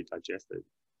there to be digested,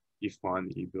 you find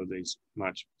that you build these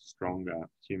much stronger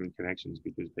human connections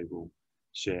because people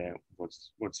share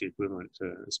what's the equivalent to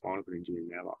a spinal cord injury in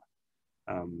their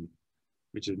life,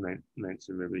 which is meant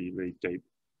to really, really deep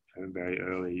and very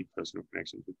early personal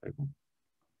connections with people.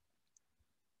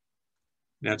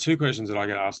 Now, two questions that I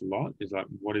get asked a lot is like,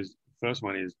 first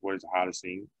one is, what is the hardest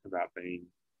thing about being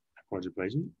a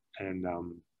quadriplegic? And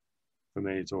for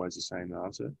me, it's always the same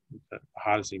answer. The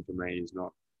hardest thing for me is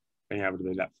not being able to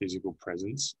be that physical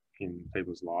presence in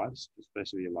people's lives,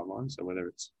 especially your loved ones. So whether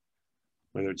it's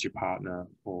your partner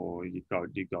or your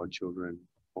godchildren,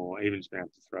 or even just being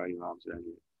able to throw your arms around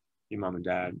your mum and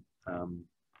dad,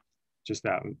 just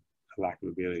that lack of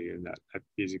ability and that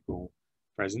physical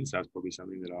presence, that's probably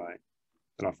something that I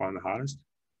find the hardest.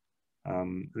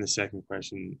 And the second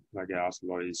question I get asked a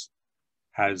lot is,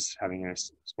 has having a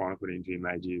spinal cord injury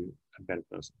made you a better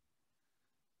person?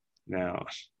 Now,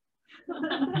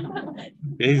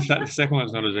 the second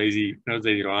one's not as easy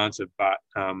to answer, but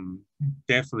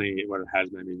definitely what it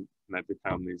has made me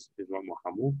become is a lot more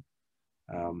humble.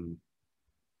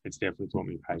 It's definitely taught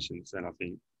me patience, and I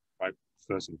think, like,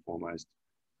 first and foremost,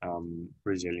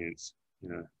 resilience. You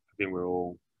know, I think we've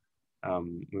all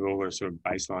got a sort of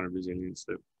baseline of resilience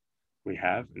that we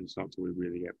have, and it's not until we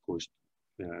really get pushed,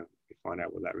 we find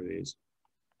out what that really is.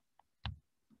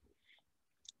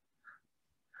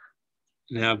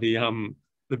 Now, the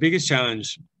biggest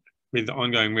challenge with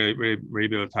ongoing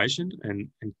rehabilitation and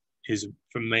is,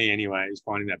 for me anyway, is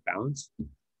finding that balance.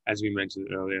 As we mentioned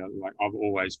earlier, like, I've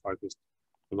always focused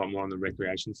a lot more on the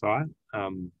recreation side,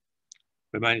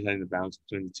 but maintaining the balance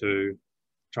between the two,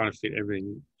 trying to fit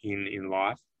everything in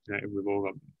life. You know, we've all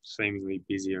got seemingly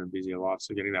busier and busier lives,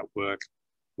 so getting that work,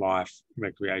 life,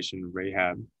 recreation,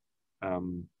 rehab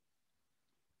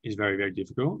is very, very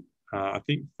difficult. I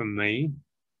think for me,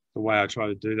 the way I try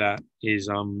to do that is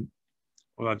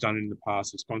what I've done in the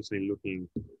past is constantly looking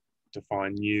to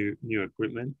find new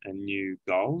equipment and new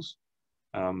goals.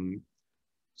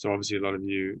 So obviously a lot of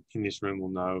you in this room will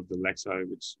know of the LEXO,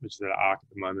 which is at ARC at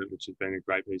the moment, which has been a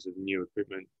great piece of new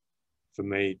equipment for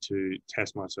me to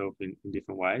test myself in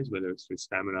different ways, whether it's through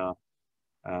stamina,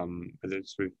 whether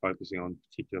it's through focusing on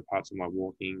particular parts of my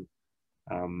walking,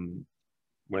 and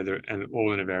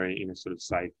all in a sort of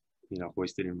safe,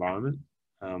 hoisted environment.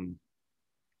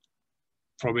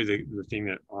 Probably the thing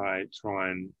that I try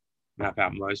and map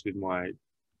out most with my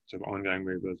sort of ongoing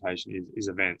rehabilitation is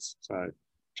events. So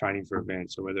training for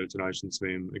events, or whether it's an ocean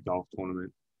swim, a golf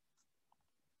tournament,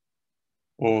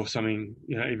 or something,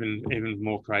 even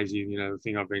more crazy. The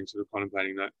thing I've been sort of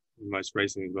contemplating that most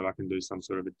recently is that I can do some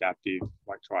sort of adaptive,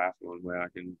 like, triathlon, where I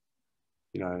can,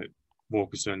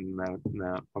 walk a certain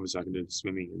amount. Obviously, I can do the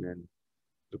swimming and then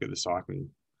look at the cycling.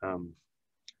 And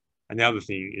the other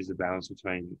thing is the balance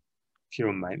between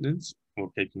pure maintenance, or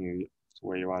keeping you to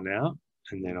where you are now,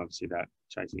 and then obviously that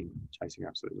chasing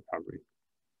absolute recovery.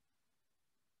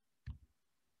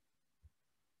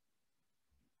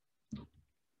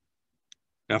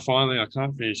 Now, finally, I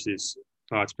can't finish this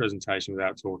tonight's presentation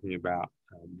without talking about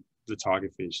the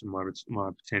tigerfish and my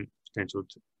potential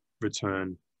to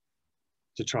return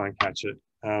to try and catch it.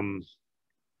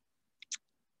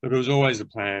 Look, it was always the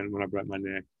plan when I broke my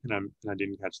neck and I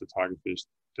didn't catch the tigerfish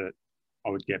that I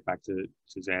would get back to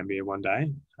Zambia one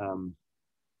day.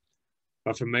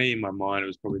 But for me, in my mind, it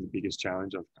was probably the biggest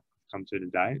challenge I've come to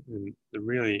date. And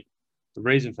the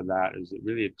reason for that is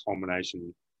really a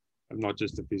culmination of not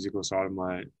just the physical side of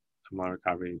my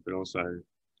recovery, but also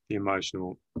the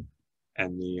emotional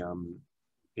and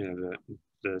the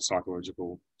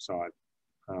psychological side.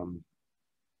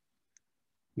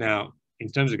 Now, in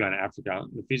terms of going to Africa,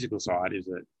 the physical side is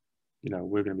that,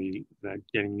 we're going to be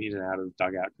getting in and out of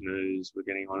dugout canoes, we're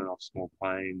getting on and off small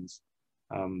planes.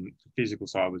 The physical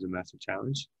side was a massive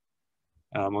challenge.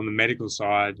 On the medical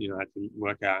side, I had to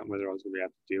work out whether I was going to be able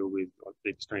to deal with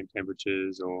the extreme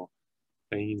temperatures or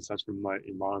being in such remote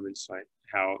environments. Like,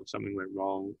 how, if something went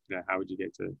wrong, how would you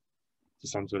get to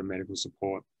some sort of medical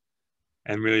support?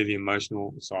 And really the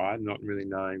emotional side, not really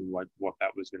knowing what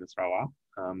that was going to throw up.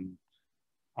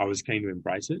 I was keen to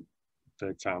embrace it,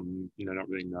 but not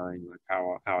really knowing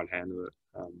how I'd handle it.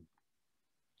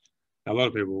 A lot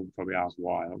of people will probably ask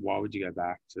why. Why would you go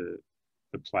back to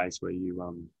the place where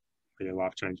where your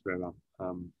life changed forever?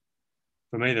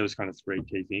 For me, there was kind of three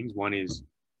key things. One is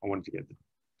I wanted to get the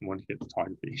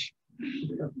tigerfish.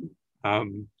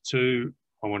 Two,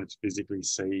 I wanted to physically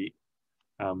see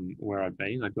where I'd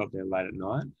been. I got there late at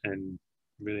night and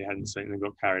really hadn't seen it. I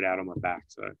got carried out on my back,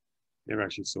 so never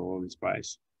actually saw this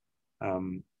place.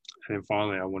 And then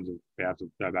finally, I wanted to be able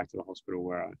to go back to the hospital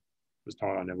where I was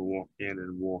told I'd never walk again,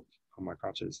 and walk on my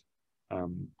crutches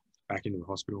back into the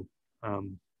hospital.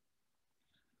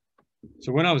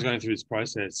 So when I was going through this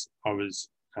process, I was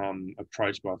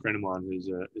approached by a friend of mine who's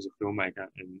a filmmaker,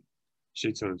 and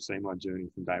she'd sort of seen my journey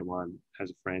from day one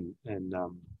as a friend, and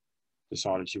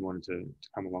decided she wanted to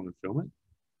come along and film it.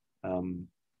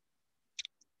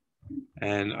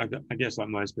 And I guess, like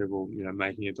most people, you know,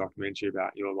 making a documentary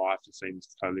about your life, it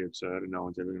seems totally absurd and no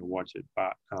one's ever going to watch it.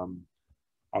 But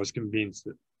I was convinced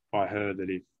that by her that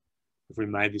if we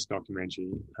made this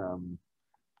documentary,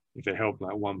 if it helped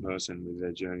like one person with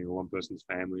their journey, or one person's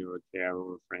family, or a carer,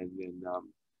 or a friend, then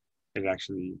it'd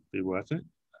actually be worth it.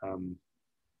 And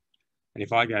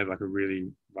if I gave like a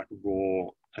really like raw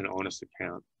and honest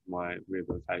account of my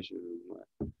rehabilitation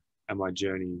and my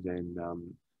journey, then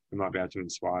we might be able to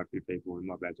inspire a few people, and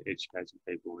might be able to educate some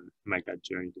people and make that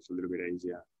journey just a little bit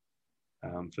easier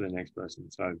for the next person.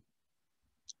 So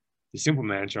the simple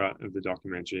mantra of the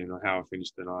documentary, and how I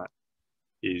finished the night,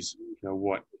 is, you know,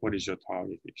 what is your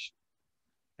tiger fish?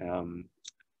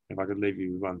 If I could leave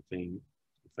you with one thing,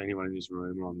 for anyone in this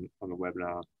room or on the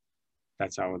webinar,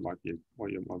 that's how I would like you, I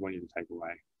want you to take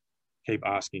away. Keep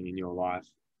asking in your life,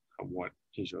 what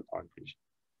is your tiger fish?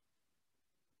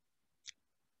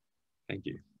 Thank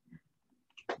you.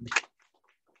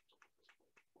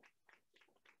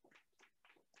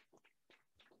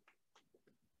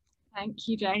 Thank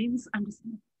you, James. I'm just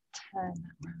going to turn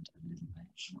that around a little bit.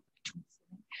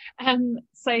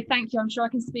 So thank you. I'm sure I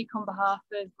can speak on behalf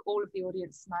of all of the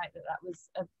audience tonight that was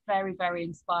a very, very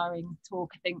inspiring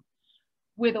talk. I think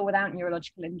with or without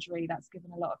neurological injury, that's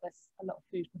given a lot of us a lot of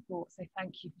food for thought. So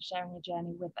thank you for sharing your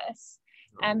journey with us.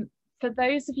 For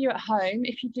those of you at home,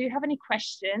 if you do have any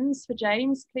questions for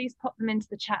James, please pop them into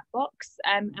the chat box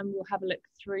and we'll have a look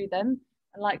through them.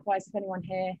 And likewise, if anyone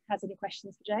here has any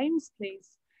questions for James,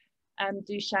 please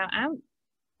do shout out.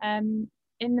 In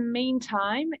the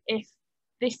meantime, if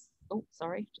this, oh,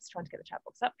 sorry, just trying to get the chat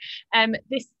box up.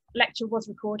 This lecture was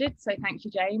recorded, so thank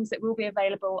you, James. It will be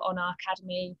available on our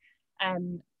Academy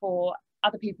for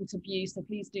other people to view, so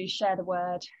please do share the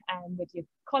word with your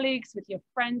colleagues, with your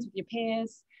friends, with your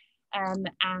peers, and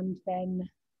then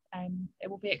it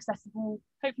will be accessible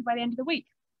hopefully by the end of the week.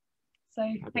 So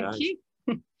thank you.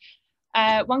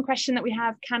 One question that we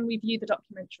have, can we view the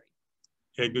documentary?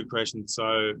 Yeah, good question.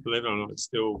 So believe it or not, it's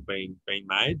still being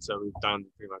made. So we've done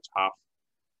pretty much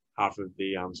half of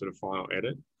the sort of final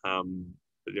edit.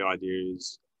 But the idea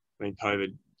is, I mean,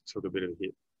 COVID took a bit of a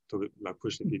hit,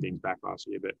 pushed a few things back last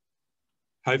year, but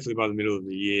hopefully by the middle of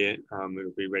the year,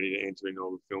 it'll be ready to enter in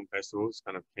all the film festivals,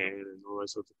 kind of Cannes and all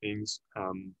those sorts of things.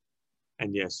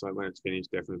 And yes, so when it's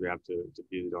finished, definitely be able to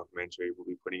view the documentary. We'll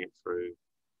be putting it through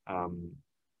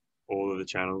all of the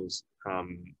channels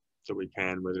that we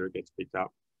can, whether it gets picked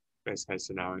up. Best case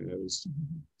scenario is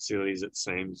silly as it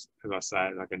seems, as I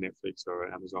say, like a Netflix or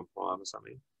an Amazon Prime or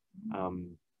something.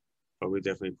 But we'll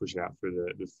definitely push it out through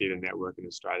the theatre network in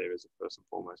Australia as a first and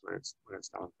foremost when it's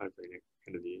done, hopefully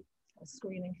end of the year.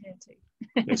 Screening here too.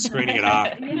 They're screening it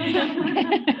up.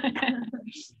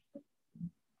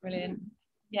 Brilliant.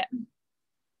 Yeah.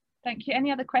 Thank you.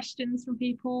 Any other questions from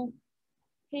people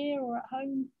here or at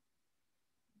home?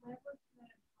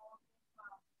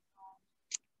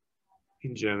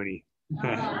 In Germany.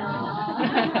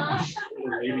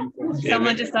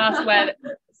 Someone just asked where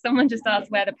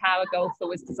the power golfer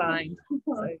was designed.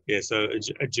 So. Yeah, so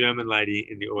a German lady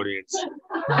in the audience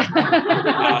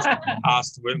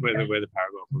asked where the power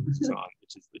golfer was designed,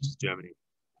 which is Germany.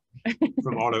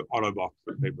 From Otto Bock,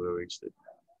 for people who are interested.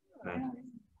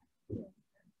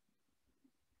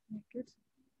 Good.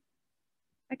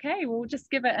 Okay, we'll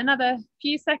just give it another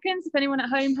few seconds if anyone at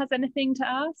home has anything to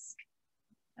ask.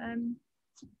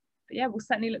 But yeah, we'll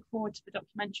certainly look forward to the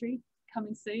documentary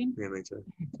coming soon. Yeah, me too.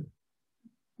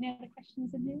 Any other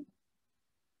questions in here?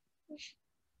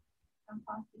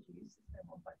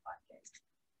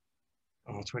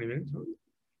 Oh, 20 minutes? Wow.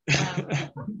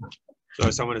 So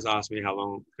someone has asked me how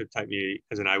long it could take me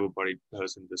as an able-bodied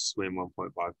person to swim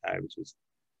 1.5k, which is,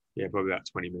 yeah, probably about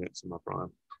 20 minutes in my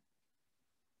prime.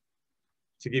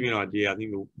 To give you an idea, I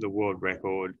think the world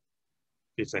record,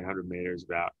 1,500 meters, is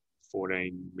about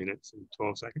 14 minutes and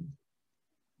 12 seconds.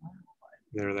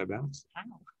 There or thereabouts.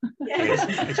 Wow. Yeah,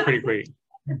 it's pretty quick.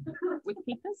 With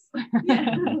flippers?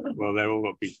 Well, they've all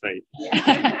got big feet.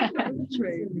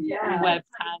 True. Yeah. Webbed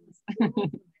hands.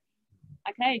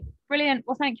 Okay, brilliant.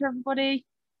 Well, thank you, everybody.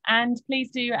 And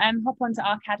please do hop onto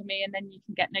our Academy, and then you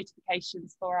can get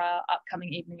notifications for our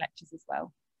upcoming evening lectures as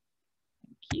well.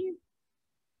 Thank you.